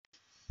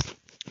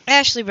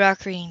Ashley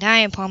Brock reading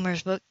Diane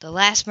Palmer's book, The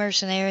Last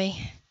Mercenary,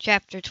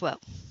 Chapter 12.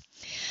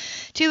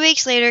 2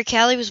 weeks later,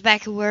 Callie was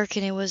back at work,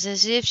 and it was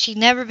as if she'd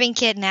never been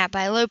kidnapped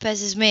by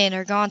Lopez's men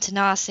or gone to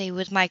Nassau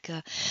with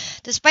Micah.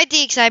 Despite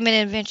the excitement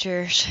and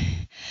adventures,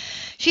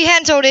 she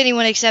hadn't told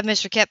anyone except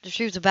Mr. Kemp the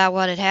truth about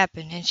what had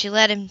happened, and she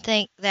let him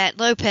think that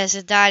Lopez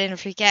had died in a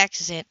freak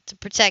accident to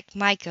protect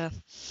Micah.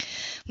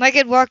 Micah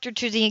had walked her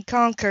to the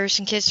concourse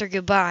and kissed her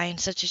goodbye in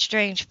such a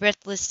strange,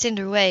 breathless,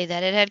 tender way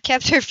that it had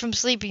kept her from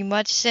sleeping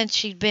much since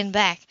she'd been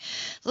back.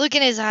 The look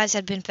in his eyes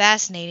had been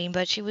fascinating,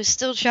 but she was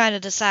still trying to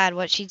decide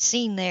what she'd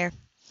seen there.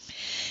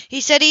 He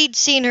said he'd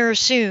seen her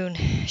soon.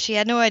 She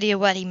had no idea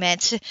what he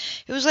meant. It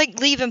was like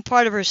leaving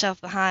part of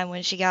herself behind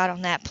when she got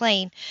on that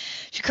plane.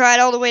 She cried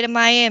all the way to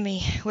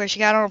Miami, where she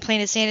got on a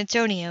plane to San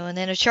Antonio, and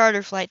then a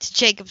charter flight to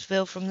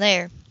Jacobsville from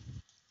there.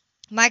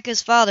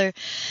 Micah's father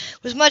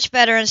was much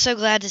better and so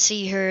glad to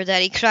see her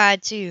that he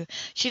cried too.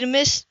 She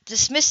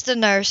dismissed the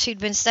nurse who'd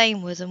been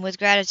staying with him with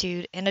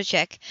gratitude and a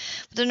check,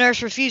 but the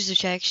nurse refused the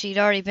check. She'd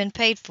already been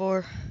paid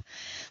her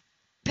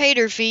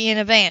fee in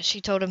advance,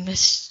 she told a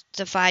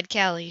mystified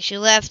Callie. She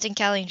left, and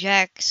Callie and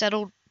Jack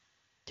settled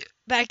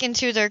back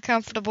into their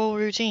comfortable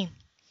routine.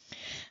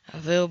 I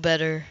feel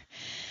better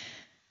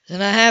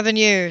than I have in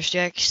years,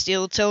 Jack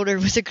Steele told her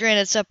with a grin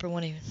at supper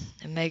one evening.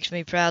 It makes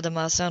me proud that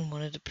my son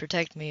wanted to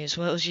protect me as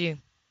well as you.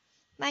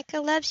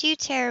 Micah loves you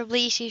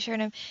terribly, she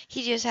assured him.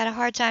 He just had a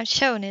hard time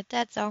showing it,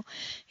 that's all.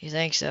 You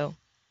think so?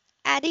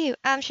 I do.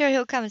 I'm sure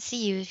he'll come and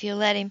see you if you'll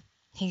let him.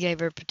 He gave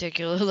her a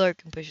particular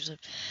look and pushed his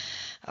lips.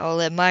 I'll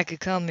let Micah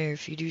come here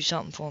if you do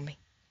something for me.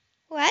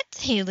 What?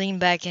 He leaned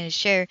back in his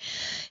chair.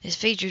 His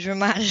features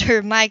reminded her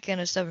of Micah in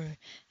a stubborn.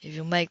 If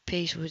you'll make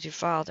peace with your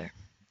father,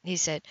 he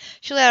said.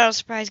 She let out a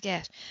surprised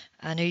gasp.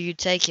 I knew you'd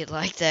take it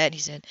like that, he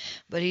said.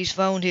 But he's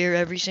phoned here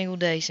every single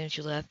day since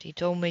you left. He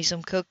told me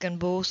some cook and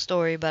bull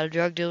story about a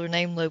drug dealer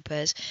named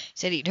Lopez. He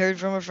said he'd heard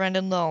from a friend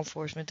in law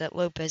enforcement that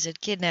Lopez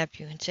had kidnapped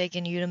you and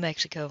taken you to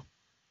Mexico.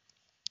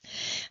 I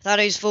thought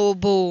he was full of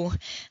bull,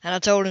 and I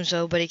told him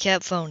so, but he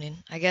kept phoning.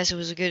 I guess it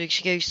was a good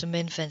excuse to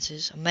mend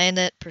fences. A man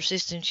that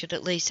persistent should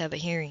at least have a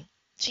hearing.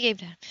 She gave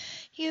down.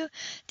 You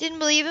didn't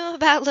believe him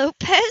about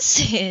Lopez?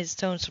 His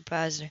tone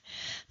surprised her.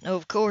 No,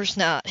 of course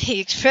not.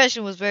 The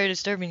expression was very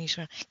disturbing. He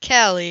said,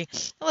 Callie,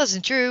 it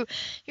wasn't true.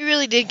 You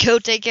really did go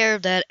take care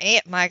of that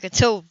aunt Micah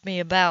told me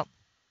about.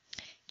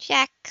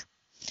 Jack,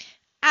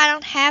 I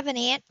don't have an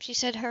aunt, she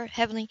said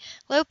heavily.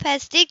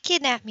 Lopez did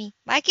kidnap me.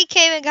 Micah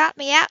came and got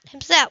me out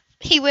himself.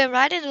 He went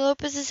right into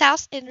Lopez's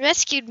house and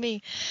rescued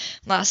me.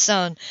 My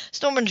son,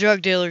 storming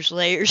drug dealers'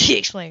 lair, she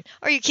explained.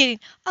 Are you kidding?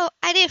 Oh,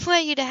 I didn't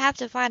want you to have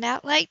to find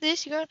out like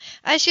this.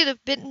 I should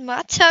have bitten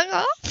my tongue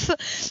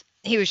off.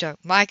 He was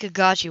shocked. Micah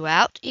got you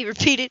out, he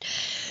repeated.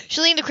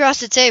 She leaned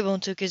across the table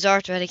and took his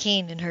arthritic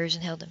hand in hers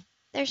and held him.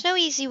 There's no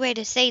easy way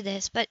to say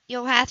this, but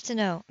you'll have to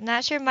know. I'm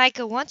not sure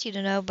Micah wants you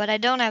to know, but I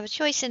don't have a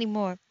choice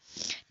anymore.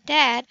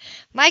 Dad,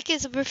 Mike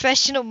is a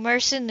professional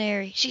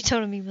mercenary, she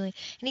told him evenly,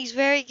 and he's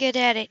very good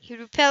at it. He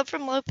rappelled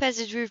from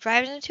Lopez's roof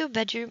right into a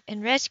bedroom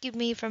and rescued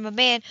me from a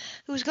man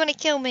who was going to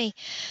kill me.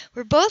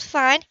 We're both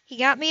fine. He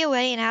got me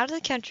away and out of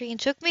the country and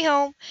took me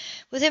home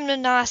with him to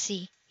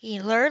Nassau. He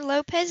lured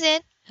Lopez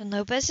in, and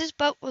Lopez's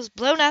boat was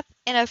blown up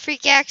in a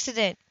freak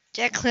accident.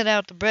 Jack let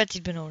out the breath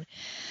he'd been holding.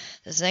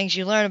 The things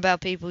you learn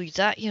about people you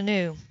thought you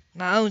knew.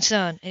 My own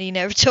son, and he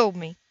never told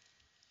me.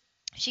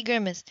 She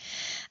grimaced.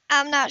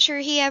 I'm not sure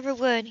he ever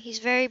would. He's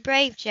very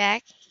brave,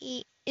 Jack.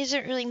 He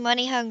isn't really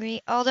money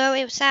hungry, although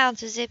it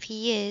sounds as if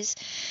he is.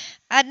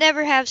 I'd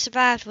never have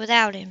survived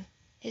without him.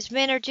 His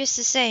men are just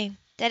the same.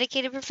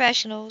 Dedicated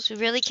professionals who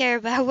really care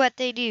about what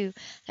they do.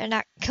 They're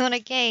not a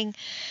gang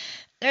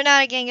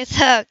of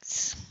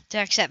thugs.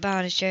 Jack sat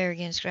behind his chair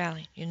again,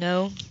 scowling. You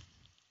know,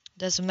 it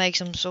does make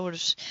some sort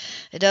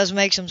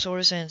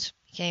of sense.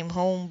 He came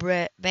home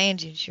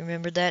bandaged, you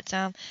remember that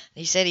time?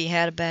 He said he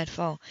had a bad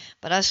fall.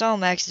 But I saw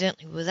him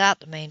accidentally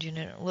without the bandage, and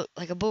it looked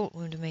like a bullet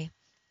wound to me.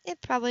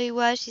 It probably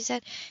was, she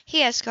said.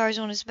 He has scars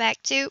on his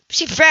back, too.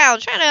 She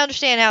frowned, trying to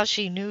understand how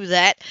she knew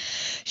that.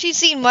 She'd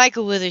seen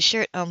Michael with his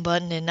shirt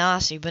unbuttoned in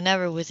Nassau, but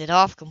never with it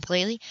off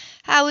completely.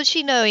 How would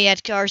she know he had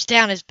scars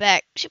down his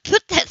back? She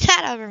put that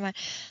out of her mind.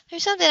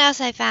 There's something else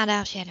I found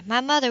out, Shannon.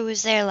 My mother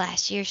was there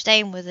last year,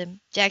 staying with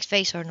him. Jack's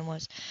face hardened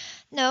once.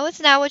 No, it's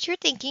not what you're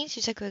thinking,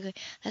 she said quickly.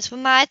 That's what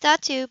Ma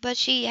thought too, but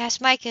she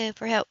asked Micah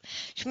for help.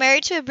 She's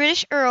married to a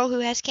British earl who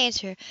has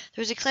cancer. There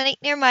was a clinic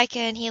near Micah,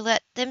 and he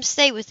let them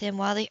stay with him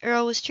while the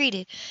earl was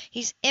treated.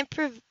 He's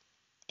impoverished,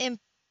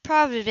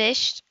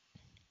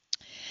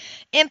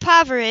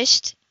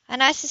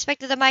 and I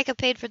suspected that Micah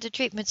paid for the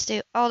treatments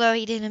too, although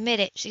he didn't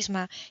admit it. She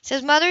smiled. He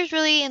says Mother's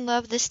really in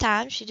love this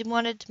time. She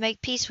wanted to make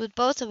peace with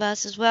both of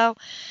us as well,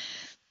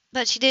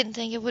 but she didn't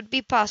think it would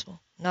be possible.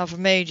 Not for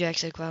me, Jack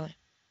said quietly.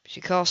 She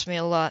cost me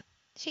a lot.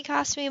 She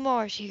cost me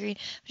more, she agreed.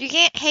 But you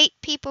can't hate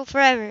people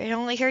forever. It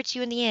only hurts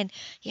you in the end.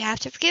 You have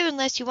to forgive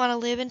unless you want to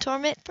live in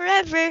torment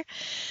forever.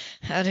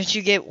 How did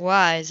you get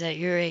wise at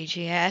your age,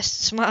 he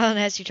asked, smiling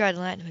as he tried to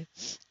lighten him.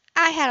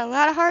 I had a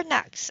lot of hard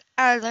knocks.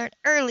 I learned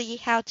early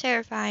how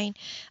terrifying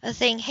a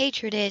thing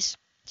hatred is.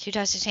 She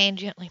touched his hand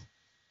gently.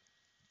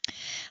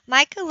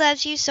 Micah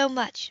loves you so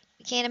much.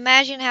 You can't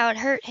imagine how it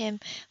hurt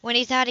him when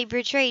he thought he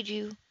betrayed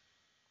you.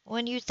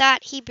 When you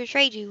thought he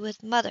betrayed you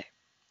with Mother.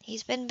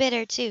 He's been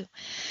bitter, too.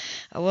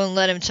 I wouldn't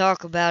let him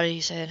talk about it,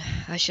 he said.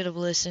 I should have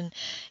listened.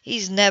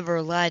 He's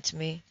never lied to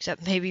me,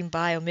 except maybe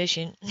by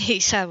omission. He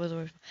sighed with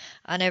a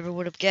I never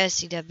would have guessed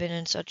he'd have been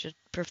in such a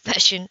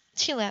profession.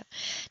 She laughed.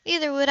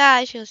 Neither would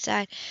I, she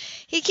sighed.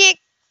 He can't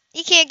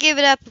give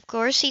it up, of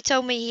course. He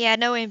told me he had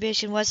no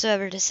ambition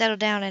whatsoever to settle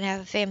down and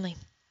have a family.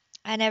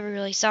 I never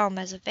really saw him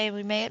as a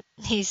family man,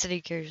 he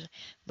said curiously.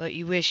 But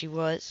you wish he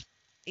was.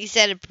 He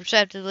said it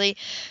perceptibly.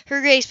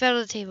 Her gaze fell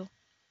to the table.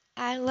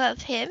 I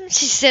love him,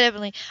 she said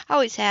evidently.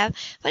 Always have.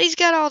 But he's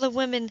got all the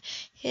women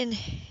in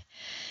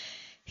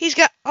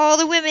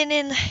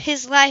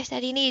his life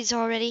that he needs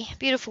already.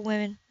 Beautiful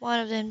women. One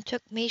of them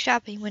took me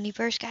shopping when he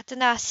first got to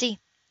Nazi.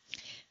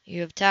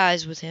 You have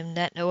ties with him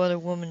that no other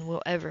woman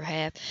will ever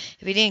have.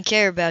 If he didn't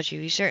care about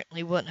you, he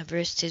certainly wouldn't have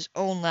risked his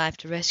own life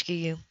to rescue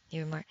you, he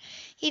remarked.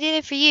 He did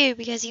it for you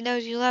because he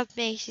knows you love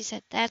me, she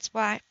said. That's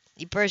why.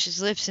 He pursed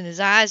his lips and his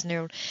eyes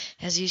narrowed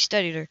as he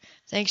studied her.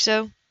 Think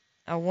so?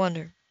 I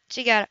wonder.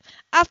 She got up.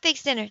 I'll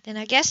fix dinner. Then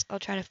I guess I'll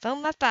try to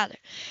phone my father.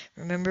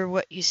 Remember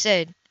what you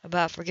said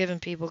about forgiving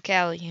people,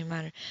 Callie, he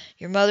reminded her.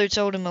 Your mother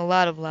told him a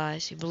lot of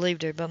lies. He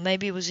believed her, but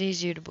maybe it was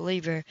easier to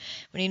believe her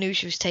when he knew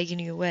she was taking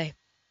you away.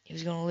 He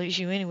was going to lose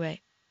you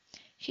anyway.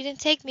 She didn't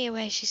take me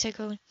away, she said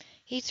coldly.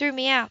 He threw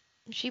me out.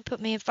 She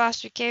put me in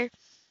foster care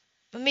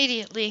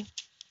immediately.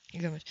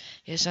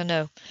 Yes, I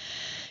know.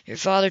 Your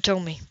father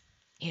told me.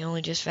 He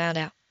only just found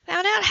out.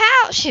 Found out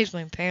how? She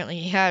explained. Apparently,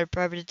 he hired a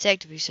private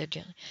detective, he said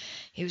gently.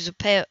 He was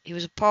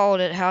appalled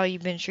at how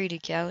you've been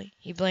treated, Callie.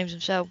 He blames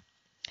himself.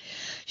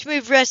 She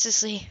moved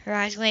restlessly, her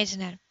eyes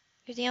glancing at him.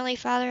 You're the only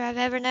father I've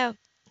ever known.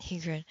 He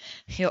grinned.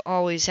 He'll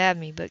always have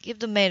me, but give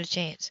the man a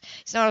chance.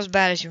 He's not as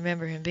bad as you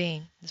remember him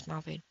being, the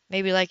smile faded.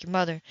 Maybe like your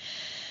mother.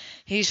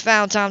 He's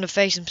found time to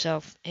face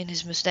himself and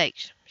his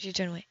mistakes. She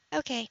turned away.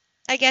 Okay.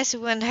 I guess it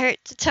wouldn't hurt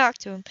to talk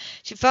to him.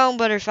 She phoned,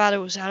 but her father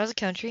was out of the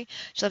country.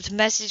 She left a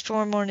message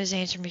for him on his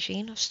answering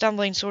machine, a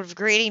stumbling sort of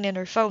grating in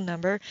her phone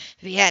number.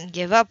 If he hadn't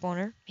give up on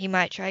her, he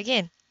might try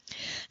again.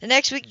 The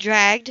next week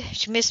dragged.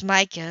 She missed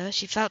Micah.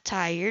 She felt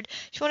tired.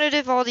 She wondered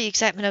if all the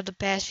excitement of the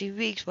past few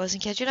weeks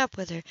wasn't catching up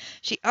with her.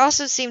 She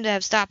also seemed to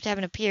have stopped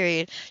having a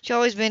period. She'd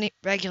always been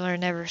regular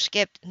and never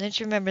skipped. And then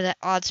she remembered that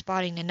odd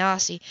spotting in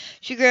Nazi.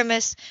 She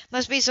grimaced.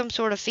 Must be some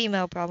sort of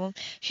female problem.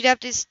 She'd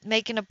have to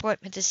make an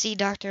appointment to see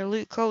Dr.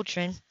 Luke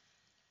Coltrane.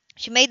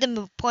 She made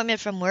the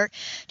appointment from work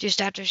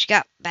just after she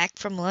got back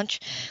from lunch.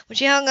 When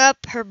she hung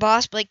up, her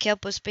boss, Blake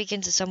Kelp, was speaking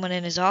to someone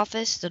in his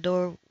office, the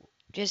door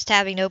just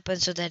having open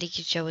so that he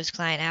could show his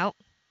client out.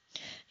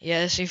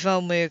 Yes, he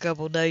phoned me a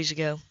couple of days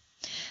ago.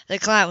 The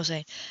client was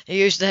saying, he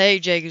used to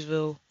hate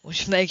Jacobsville,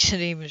 which makes it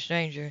even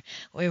stranger.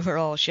 We were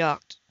all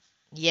shocked.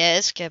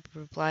 Yes, Kelp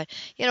replied.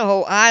 He had a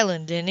whole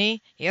island, didn't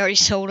he? He already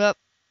sold up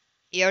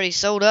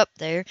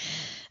there.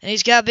 And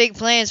he's got big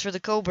plans for the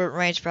Colbert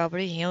Ranch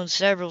property. He owns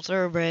several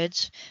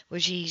thoroughbreds,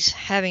 which he's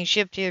having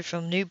shipped here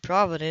from New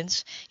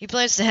Providence. He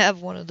plans to have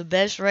one of the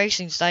best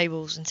racing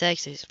stables in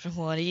Texas, from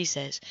what he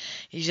says.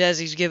 He says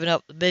he's giving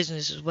up the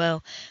business as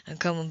well and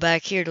coming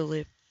back here to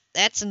live.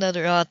 That's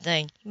another odd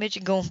thing. He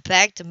mentioned going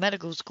back to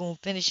medical school and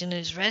finishing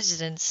his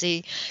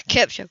residency.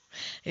 Kept chuckling.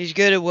 He's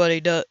good at what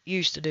he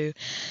used to do.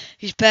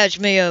 He's patched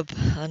me up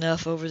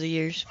enough over the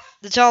years.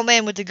 The tall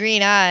man with the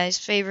green eyes,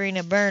 favoring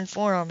a burned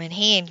forearm and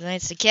hand,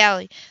 glanced at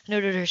Callie,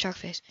 noted her shocked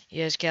face.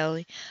 Yes,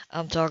 Callie,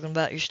 I'm talking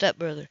about your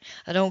stepbrother.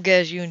 I don't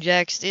guess you and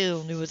Jack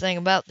Steele knew a thing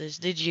about this,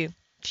 did you?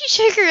 She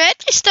shook her head,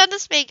 just stunned to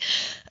speak.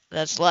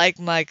 That's like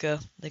Micah,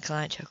 the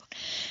client chuckled.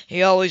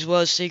 He always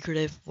was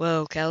secretive.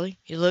 Well, Callie,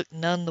 you look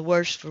none the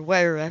worse for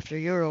wear after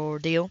your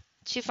ordeal.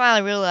 She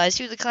finally realized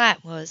who the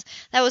client was.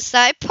 That was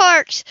Cy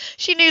Parks.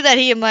 She knew that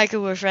he and Micah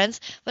were friends,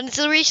 but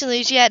until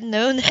recently she hadn't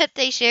known that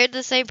they shared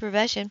the same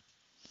profession.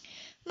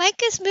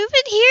 Micah's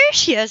moving here?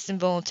 She asked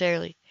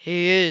involuntarily.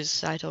 He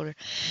is, I told her.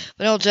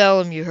 But don't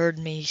tell him you heard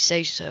me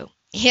say so.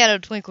 He had a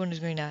twinkle in his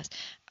green eyes.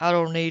 I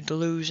don't need to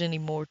lose any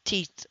more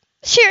teeth.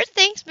 Sure,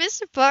 thanks,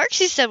 Mr. Parks,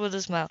 she said with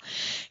a smile.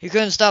 You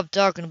couldn't stop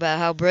talking about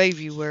how brave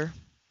you were.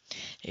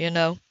 You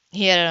know,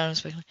 he added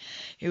unexpectedly,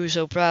 he was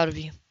so proud of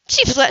you.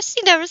 She blushed.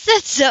 He never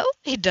said so.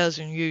 He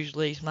doesn't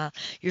usually smile.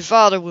 Your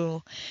father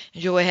will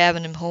enjoy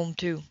having him home,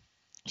 too.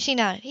 She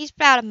nodded. He's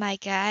proud of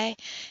Micah. I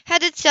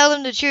had to tell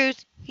him the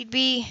truth. He'd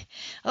be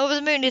over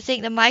the moon to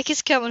think that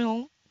Micah's coming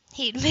home.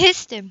 He'd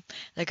missed him.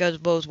 That goes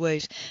both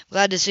ways.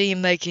 Glad to see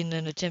him making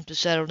an attempt to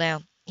settle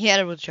down. He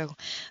added with a chuckle.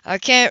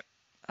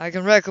 I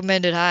can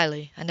recommend it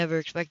highly. I never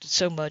expected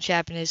so much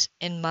happiness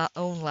in my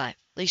own life.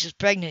 Lisa's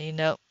pregnant, you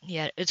know.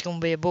 Yeah, it's going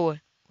to be a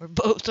boy. We're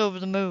both over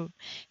the moon.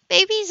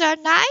 Babies are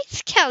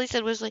nice, Callie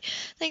said wistfully.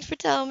 Thanks for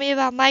telling me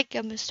about Micah,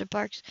 Mr.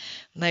 Parks.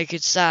 Make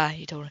it sigh,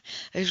 he told her.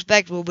 I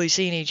expect we'll be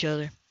seeing each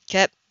other.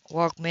 Cap,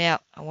 walk me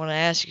out. I want to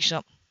ask you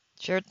something.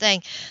 Sure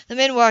thing. The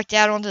men walked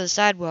out onto the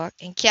sidewalk,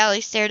 and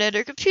Callie stared at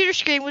her computer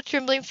screen with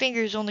trembling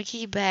fingers on the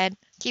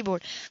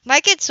keyboard.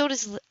 Mike had sold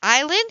his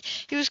island.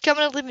 He was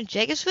coming to live in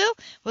Jacobsville.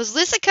 Was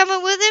Lissa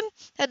coming with him?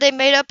 Had they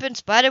made up in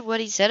spite of what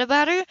he said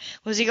about her?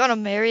 Was he going to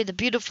marry the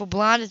beautiful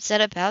blonde and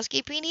set up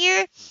housekeeping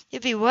here?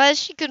 If he was,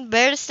 she couldn't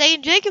bear to stay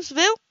in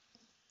Jacobsville.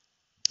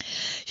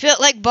 She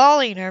felt like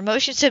bawling. Her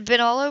emotions had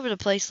been all over the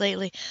place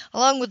lately,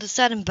 along with the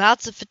sudden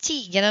bouts of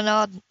fatigue and an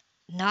odd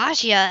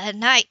nausea at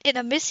night and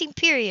a missing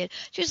period.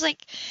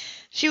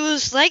 She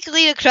was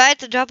likely to cry at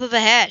the drop of a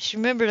hat. She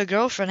remembered a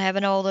girlfriend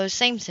having all those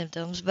same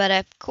symptoms, but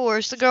of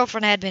course the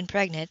girlfriend had been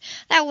pregnant.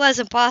 That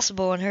wasn't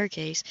possible in her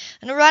case.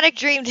 An erotic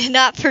dream did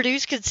not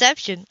produce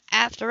conception.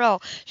 After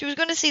all, she was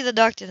going to see the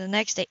doctor the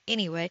next day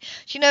anyway.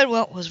 She knew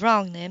what was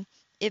wrong then.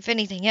 If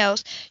anything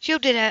else, she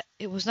hoped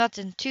it was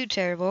nothing too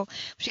terrible.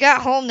 When she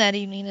got home that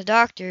evening,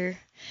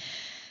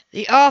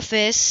 the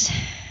office,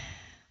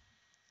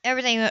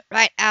 everything went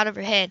right out of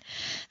her head.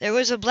 There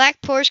was a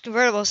black Porsche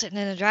convertible sitting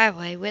in the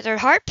driveway. With her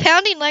heart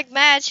pounding like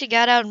mad, she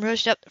got out and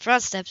rushed up the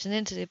front steps and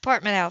into the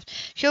apartment house.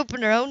 She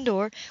opened her own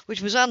door,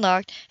 which was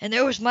unlocked, and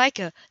there was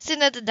Micah,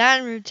 sitting at the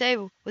dining room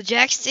table with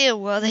Jack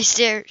Steele while they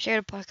shared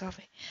a pot of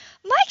coffee.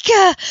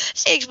 "Micah!"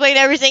 She explained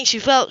everything she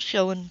felt,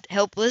 showing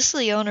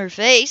helplessly on her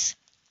face.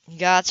 He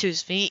got to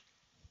his feet,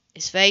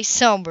 his face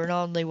somber and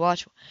oddly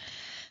watchful.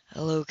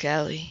 "Hello,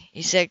 Callie,"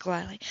 he said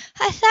quietly.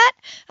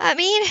 I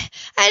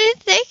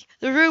didn't think."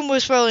 The room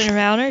was swirling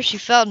around her. She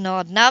felt an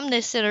odd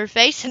numbness in her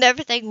face, and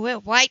everything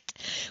went white.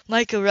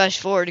 Micah rushed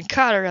forward and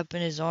caught her up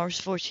in his arms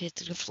before she hit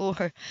the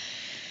floor.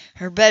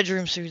 "Her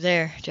bedroom's through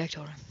there," Jack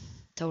told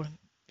him.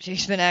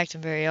 "She's been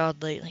acting very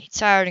odd lately.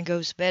 Tired and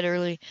goes to bed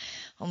early.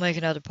 I'll make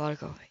another pot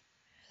of coffee."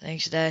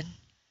 "Thanks, Dad."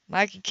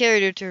 Micah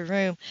carried her to her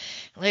room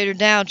and laid her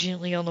down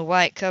gently on the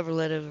white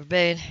coverlet of her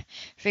bed. Her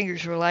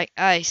fingers were like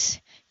ice.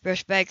 He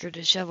brushed back her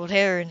disheveled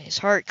hair, and his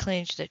heart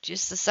clenched at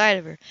just the sight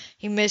of her.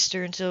 He missed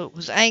her until it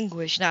was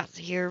anguish not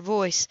to hear her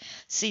voice,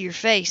 see her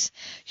face.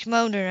 She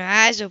moaned and her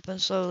eyes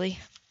opened slowly,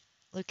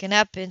 looking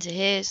up into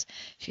his.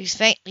 She was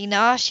faintly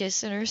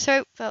nauseous, and her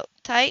throat felt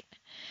tight.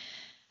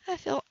 "I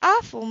feel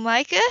awful,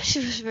 Micah," she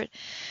whispered,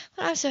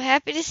 "but I'm so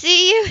happy to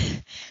see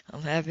you."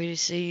 "I'm happy to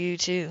see you,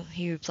 too,"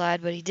 he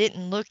replied, but he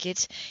didn't look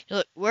it. He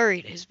looked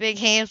worried, his big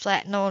hand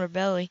flattened on her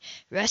belly,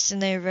 resting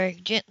there very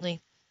gently.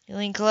 He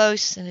leaned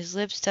close, and his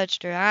lips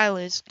touched her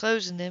eyelids,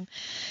 closing them.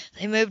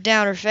 They moved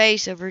down her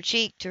face, over her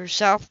cheek, to her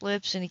soft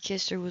lips, and he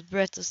kissed her with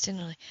breathless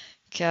tenderly.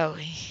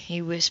 "Callie,"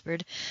 he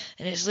whispered,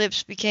 and his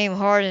lips became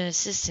hard and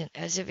insistent,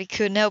 as if he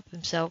couldn't help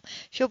himself.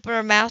 She opened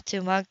her mouth to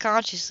him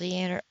unconsciously,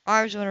 and her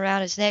arms went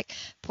around his neck,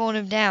 pulling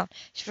him down.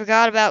 She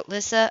forgot about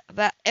Lissa,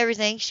 about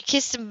everything. She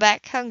kissed him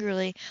back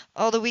hungrily.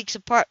 All the weeks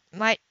apart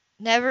might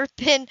never have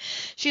been.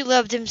 She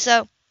loved him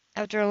so.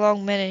 After a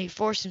long minute, he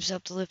forced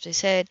himself to lift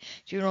his head,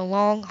 drew a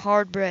long,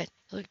 hard breath.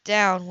 He looked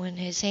down when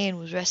his hand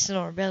was resting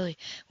on her belly.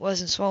 It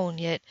wasn't swollen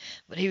yet,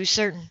 but he was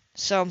certain,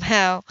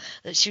 somehow,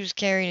 that she was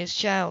carrying his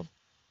child.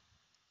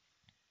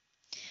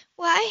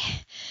 "Why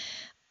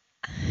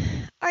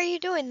are you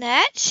doing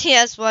that?" she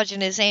asked,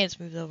 watching his hand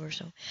smooth over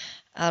her.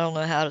 "I don't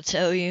know how to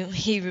tell you,"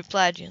 he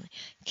replied gently.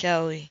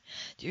 "Callie,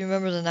 do you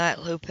remember the night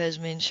Lopez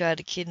men tried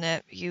to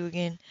kidnap you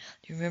again?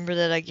 Do you remember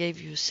that I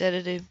gave you a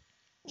sedative?"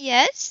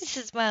 "Yes," she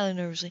said, smiling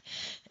nervously.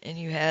 "And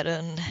you had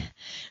an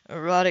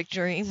erotic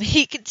dream?"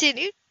 he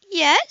continued.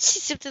 "Yes," she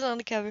sipped it on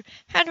the cover.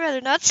 "I'd rather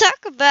not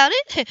talk about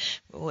it."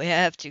 "But we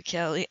have to,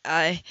 Callie.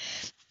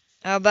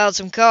 How about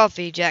some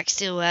coffee?" Jack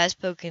Steele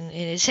asked, poking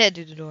in his head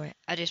through the door.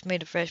 "I just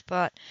made a fresh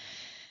pot."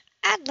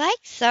 "I'd like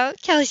some,"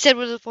 Kelly said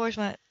with a forced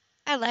smile.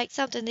 "I'd like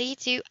something to eat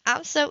too.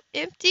 I'm so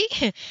empty."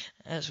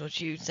 "That's what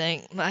you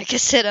think," Micah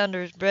said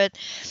under his breath.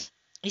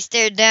 He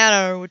stared down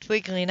at her with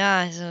twinkling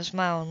eyes and a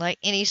smile unlike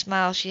any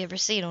smile she had ever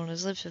seen on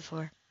his lips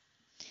before.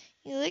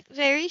 "You look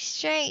very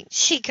strange,"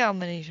 she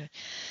commented.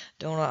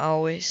 "Don't I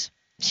always?"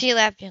 She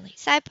laughed gently.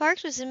 "Cy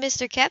Parks was in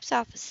Mr. Kep's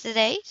office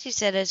today," she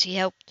said as he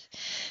helped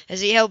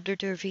her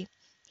to her feet.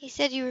 "He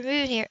said you were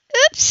moving here."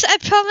 "Oops! I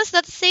promised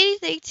not to say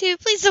anything, too.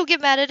 Please don't get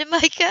mad at him,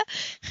 Micah."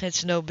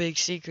 "It's no big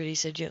secret," he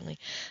said gently.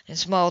 "In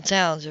small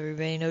towns,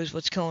 everybody knows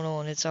what's going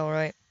on. It's all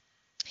right."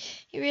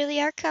 "You really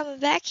are coming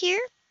back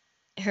here?"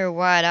 Her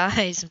wide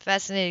eyes and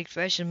fascinated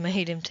expression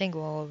made him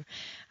tingle all over.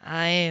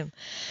 "I am.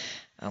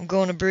 I'm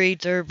going to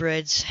breed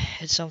thoroughbreds.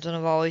 It's something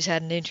I've always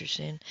had an interest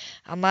in.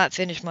 I might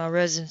finish my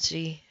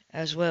residency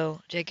as well.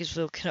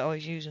 Jacobsville could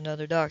always use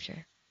another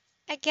doctor."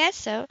 "I guess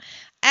so.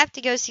 I have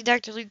to go see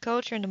Dr. Luke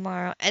Coltrane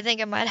tomorrow. I think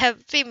I might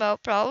have a female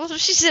problem,"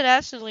 she said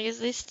absently as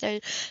they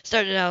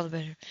started out of the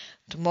bedroom.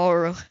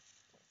 "Tomorrow?"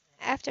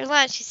 "After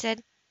lunch," she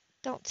said.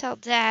 "Don't tell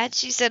Dad,"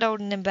 she said,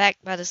 holding him back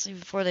by the sleeve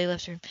before they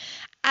left her room.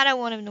 "I don't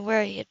want him to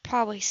worry. It'd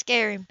probably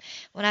scare him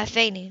when I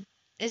fainted."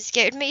 "It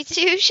scared me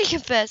too," she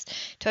confessed,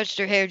 touched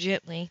her hair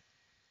gently.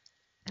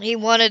 He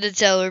wanted to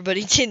tell her, but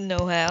he didn't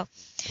know how.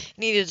 He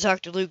needed to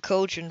talk to Luke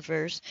Coltrane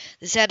first.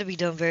 This had to be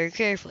done very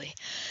carefully,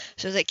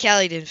 so that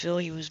Callie didn't feel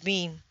he was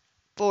being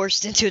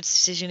forced into a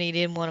decision he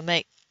didn't want to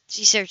make.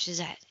 She searched his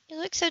eyes. You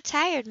look so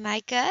tired,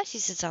 Micah, she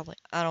said softly.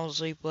 I don't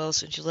sleep well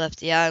since you left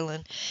the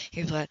island,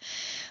 he replied.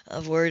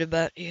 I've worried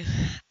about you.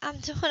 I'm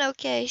doing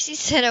okay, she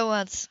said at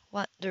once,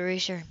 wanting to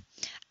reassure him.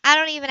 I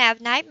don't even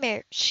have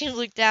nightmares. She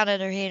looked down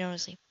at her hand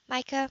honestly.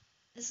 Micah,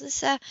 does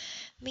this,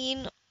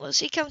 mean will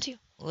she come to you?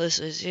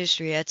 Listen, it's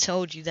history. I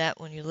told you that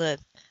when you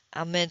left.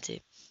 I meant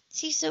it.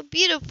 She's so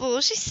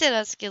beautiful, she said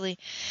huskily.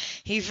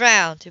 He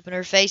frowned, tipping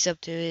her face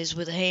up to his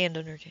with a hand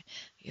on her chin.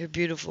 You're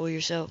beautiful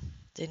yourself.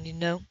 Didn't you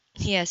know?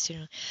 He asked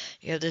her.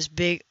 You have this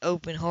big,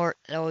 open heart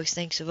that always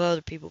thinks of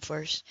other people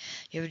first.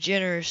 You have a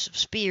generous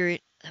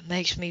spirit that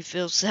makes me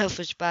feel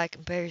selfish by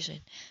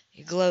comparison.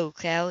 You glow,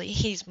 Callie.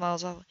 He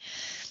smiles off.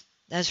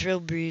 That's real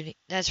beauty.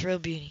 That's real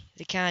beauty.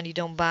 The kind you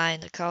don't buy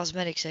in the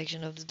cosmetic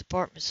section of the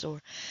department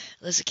store.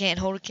 Unless it can't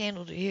hold a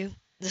candle to you.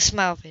 The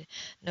smile faded.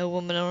 No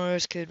woman on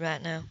earth could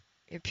right now.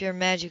 You're pure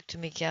magic to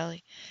me,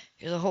 Callie.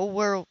 You're the whole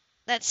world.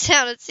 That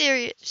sounded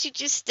serious. She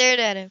just stared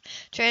at him,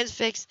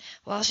 transfixed,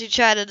 while she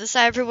tried to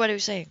decipher what he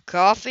was saying.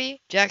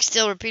 Coffee? Jack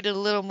still repeated a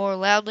little more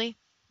loudly.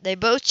 They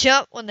both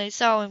jumped when they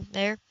saw him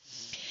there.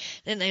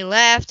 Then they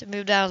laughed and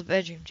moved out of the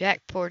bedroom.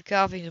 Jack poured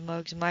coffee into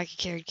mugs, and Mikey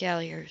carried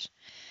Callie hers.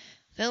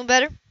 Feeling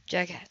better?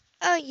 Jack asked.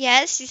 Oh,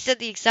 yes, she said,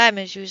 the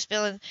excitement she was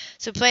feeling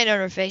so plain on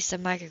her face that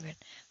Micah grinned.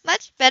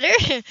 Much better.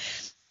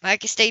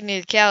 Micah stayed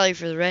near Callie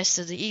for the rest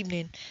of the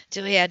evening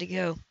till he had to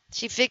go.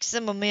 She fixed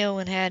them a meal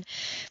and had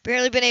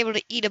barely been able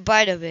to eat a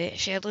bite of it.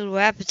 She had little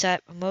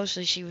appetite, but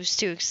mostly she was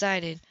too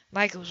excited.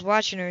 Micah was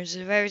watching her as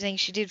if everything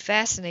she did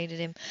fascinated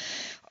him.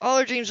 All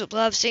her dreams of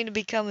love seemed to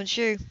be coming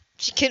true.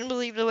 She couldn't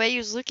believe the way he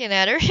was looking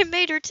at her. It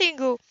made her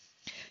tingle.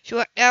 She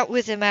walked out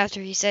with him after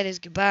he said his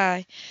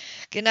goodbye.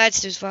 Good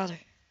nights to his father.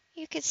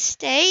 You could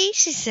stay,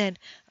 she said.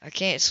 I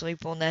can't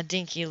sleep on that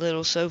dinky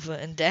little sofa,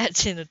 and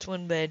Dad's in a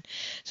twin bed,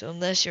 so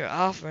unless you're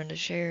offering to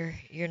share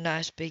your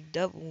nice big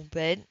double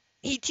bed.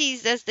 He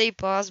teased as they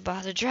paused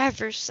by the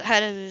driver's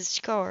side of his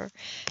car.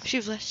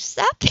 She flashed,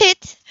 Stop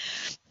it!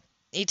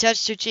 He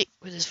touched her cheek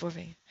with his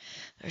forefinger.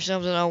 There's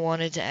something I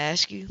wanted to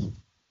ask you.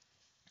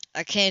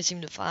 I can't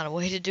seem to find a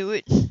way to do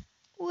it.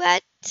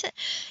 What?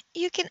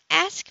 You can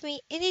ask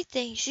me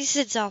anything, she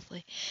said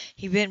softly.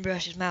 He bent and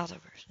brushed his mouth over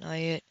hers. Not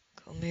yet.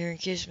 Come here and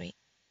kiss me.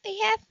 We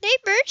have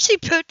neighbors, she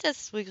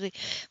protested weakly,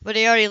 but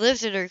he already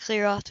lifted her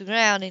clear off the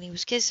ground, and he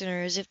was kissing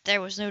her as if there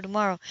was no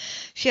tomorrow.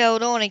 She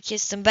held on and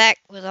kissed him back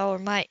with all her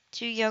might.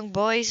 Two young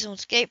boys on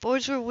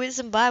skateboards were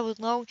whizzing by with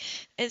long,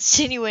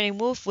 insinuating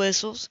wolf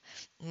whistles.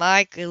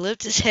 Micah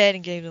lifted his head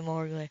and gave them a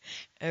hard glare.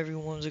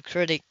 Everyone's a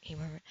critic, he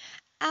murmured.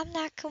 I'm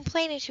not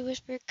complaining, she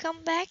whispered.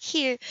 Come back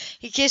here.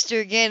 He kissed her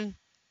again,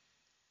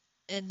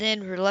 and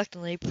then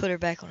reluctantly put her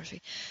back on her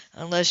feet.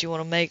 Unless you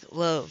want to make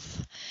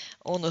love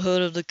on the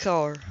hood of the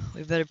car,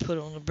 we better put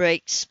on the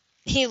brakes.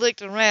 He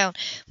looked around.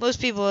 Most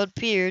people had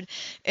appeared.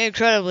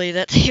 Incredibly,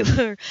 that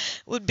they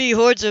would be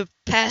hordes of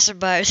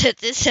passerby at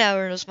this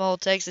hour in a small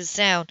Texas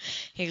town.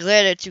 He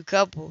glared at two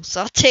couples,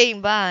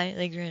 sauteing by.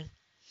 They grinned.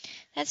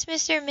 That's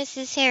Mr. and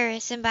Mrs.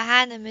 Harris, and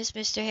behind them is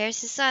Mr.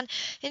 Harris's son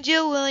and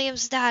Jill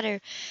Williams'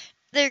 daughter.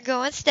 They're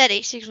going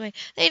steady, she explained.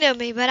 They know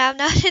me, but I'm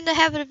not in the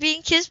habit of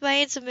being kissed by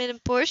handsome men in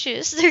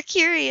Porsches. They're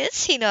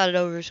curious. He nodded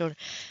over his shoulder.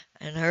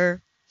 And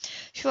her?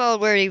 She followed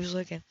where he was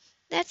looking.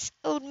 That's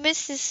old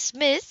Mrs.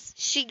 Smith.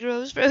 She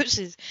grows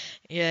roses.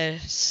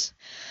 Yes.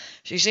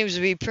 She seems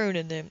to be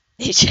pruning them.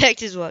 He checked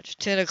his watch.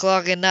 10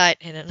 o'clock at night,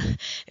 and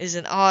is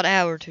an odd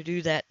hour to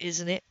do that,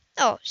 isn't it?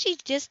 Oh, she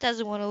just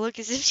doesn't want to look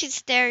as if she's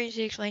staring,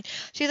 she explained.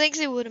 She thinks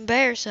it would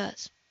embarrass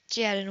us.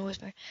 She added in a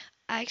whisper.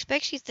 I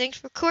expect she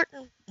thinks we're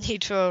courting. He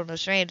twirled a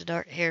strand of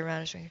dark hair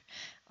around his finger.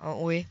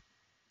 Aren't we?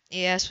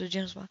 He asked with a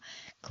gentle smile.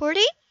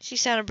 Courting? She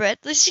sounded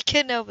breathless. She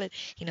couldn't help it.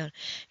 You know,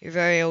 you're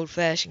very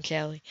old-fashioned,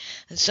 Callie.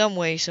 In some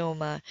ways, so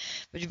am I.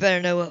 But you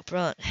better know up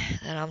front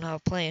that I'm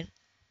not playing.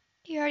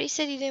 You already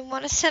said you didn't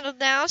want to settle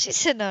down, she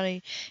said,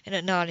 nodding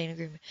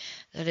agreement.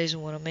 That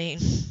isn't what I mean.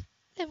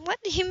 Then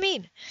what do you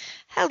mean?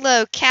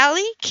 Hello,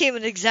 Callie, came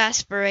an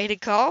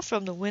exasperated call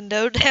from the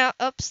window down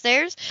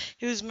upstairs.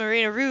 It was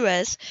Maria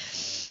Ruiz,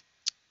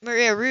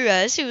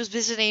 who was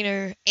visiting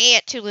her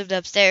aunt who lived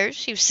upstairs.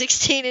 She was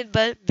 16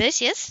 and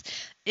vicious.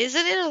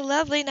 Isn't it a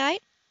lovely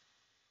night?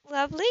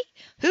 Lovely?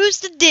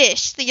 Who's the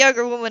dish? The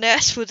younger woman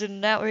asked with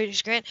an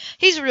outrageous grin.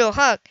 He's a real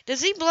hunk.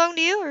 Does he belong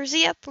to you, or is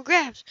he up for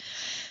grabs?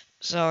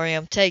 Sorry,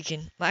 I'm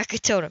taken, Micah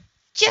told him.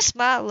 Just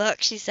my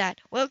luck, she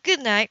sighed. Well,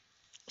 good night.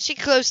 She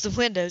closed the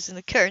windows and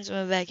the curtains and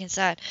went back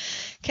inside.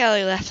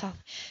 Callie laughed off.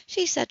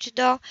 She's such a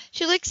doll.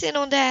 She looks in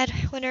on Dad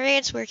when her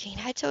aunt's working.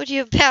 I told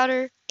you about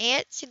her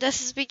aunt. She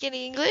doesn't speak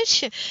any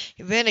English.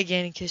 He bent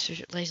again and kissed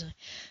her lazily.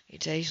 You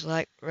taste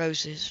like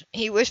roses,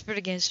 he whispered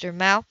against her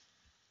mouth.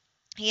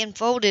 He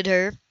enfolded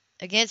her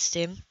against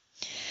him,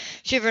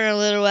 shivering a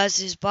little as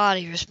his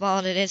body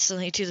responded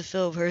instantly to the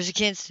feel of hers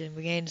against him,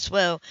 began to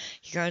swell.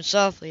 He groaned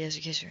softly as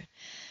he kissed her.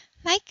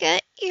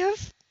 Micah, you're...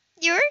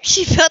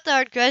 She felt the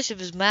hard crush of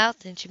his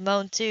mouth, and she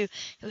moaned too.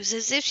 It was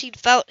as if she'd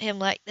felt him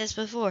like this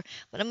before,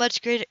 but a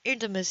much greater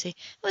intimacy. It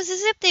was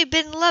as if they'd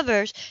been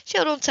lovers. She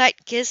held on tight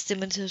and kissed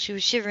him until she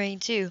was shivering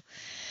too.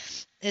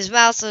 His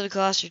mouth slid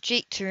across her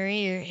cheek to her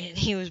ear, and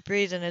he was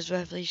breathing as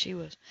roughly as she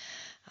was.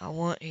 I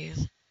want you.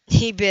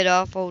 He bit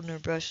off, holding her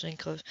brusquely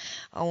close.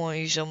 I want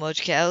you so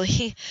much,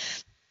 Callie.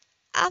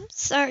 I'm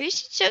sorry,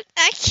 she choked.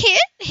 I can't.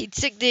 He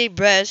took deep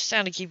breaths,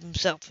 trying to keep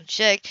himself in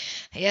check.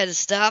 He had to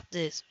stop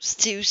this. It was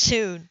too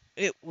soon.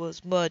 It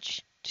was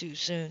much too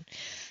soon.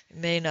 It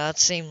may not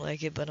seem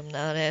like it, but I'm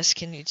not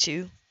asking you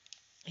to,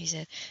 he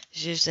said.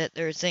 It's just that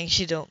there are things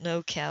you don't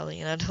know,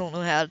 Callie, and I don't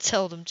know how to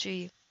tell them to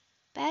you.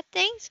 Bad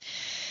things?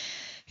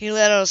 He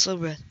let out a slow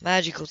breath.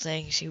 Magical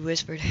things, he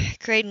whispered,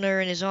 cradling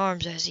her in his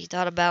arms as he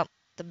thought about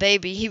the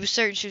baby he was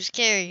certain she was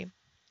carrying.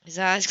 His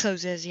eyes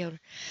closed as he held her.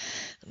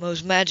 The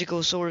most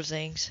magical sort of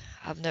things.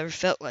 I've never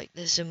felt like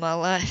this in my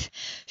life.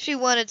 She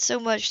wanted so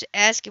much to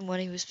ask him what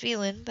he was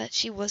feeling, but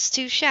she was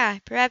too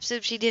shy. Perhaps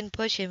if she didn't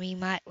push him, he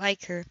might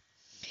like her.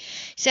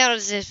 He sounded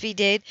as if he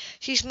did.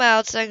 She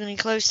smiled, snuggling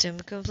close to him,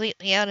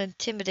 completely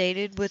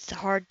unintimidated with the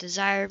hard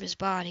desire of his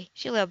body.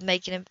 She loved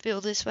making him feel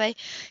this way.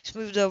 He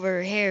smoothed over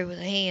her hair with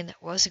a hand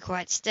that wasn't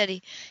quite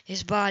steady.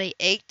 His body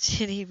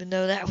ached, and even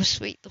though that was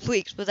sweet, the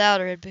weeks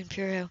without her had been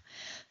pure hell.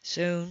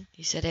 Soon,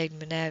 he said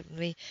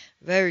adamantly,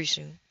 very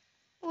soon.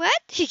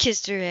 What? He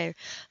kissed her hair.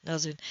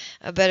 Nothing.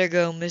 I better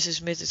go. Mrs.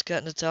 Smith is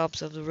cutting the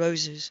tops of the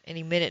roses.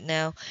 Any minute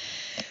now.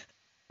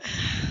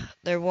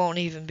 There won't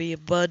even be a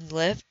bud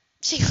left.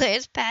 She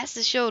glanced past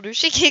his shoulder.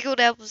 She giggled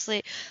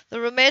helplessly. The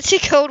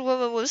romantic old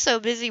woman was so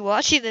busy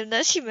watching them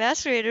that she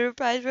macerated her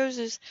prized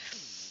roses.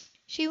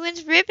 She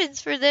wins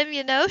ribbons for them,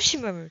 you know, she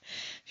murmured.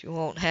 She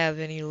won't have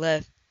any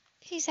left.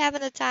 She's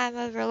having the time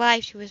of her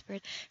life, she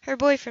whispered. Her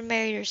boyfriend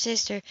married her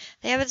sister.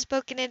 They haven't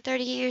spoken in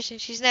 30 years,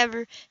 and she's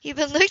never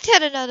even looked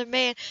at another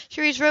man.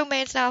 She reads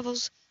romance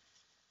novels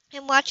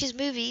and watches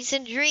movies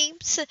and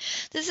dreams.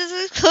 This is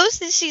as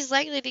close as she's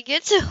likely to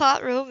get to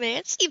hot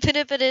romance, even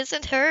if it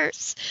isn't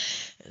hers.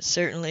 It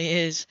certainly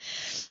is,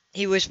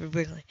 he whispered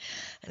quickly.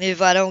 And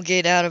if I don't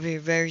get out of here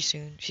very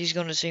soon, she's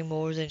going to see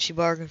more than she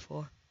bargained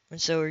for.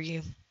 And so are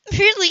you.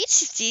 Really?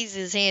 She seized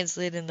his hand,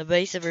 slid in the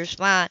base of her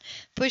spine,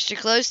 pushed her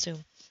close to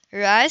him.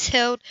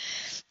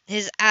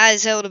 His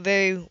eyes held a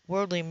very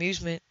worldly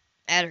amusement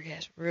at her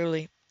gasp.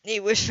 Really? He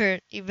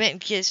whispered. He bent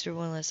and kissed her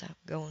one last time.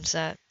 Go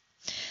inside.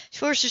 She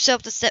forced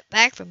herself to step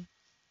back from him.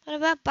 What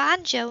about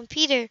Banjo and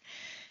Peter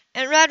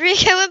and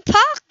Rodrigo and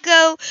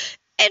Paco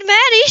and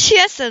Maddie? She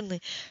asked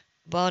suddenly.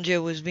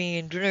 Banjo was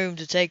being groomed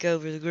to take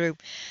over the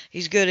group.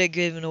 He's good at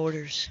giving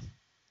orders,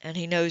 and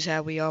he knows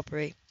how we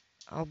operate.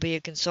 I'll be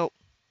a consultant.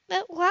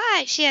 But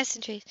why? She asked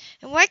in trees.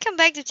 And why come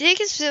back to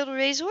Dickinsville to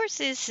raise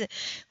horses?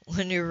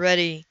 When you're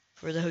ready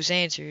for those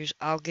answers,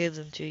 I'll give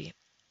them to you,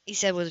 he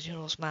said with a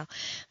gentle smile.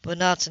 But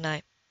not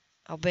tonight.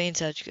 I'll be in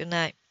touch. Good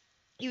night.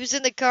 He was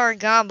in the car and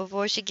gone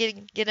before she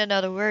could get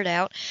another word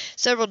out.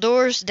 Several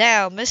doors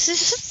down, Mrs.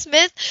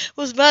 Smith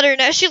was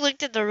muttering as she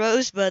looked at the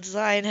rosebuds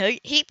lying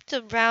heaped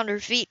around her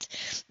feet.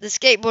 The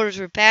skateboarders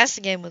were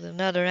passing again with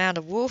another round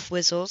of wolf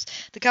whistles.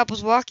 The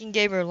couples walking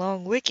gave her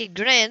long, wicked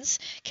grins.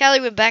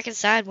 Callie went back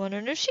inside,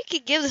 wondering if she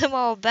could give them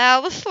all a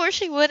bow before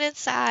she went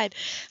inside.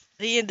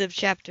 The end of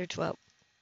chapter 12.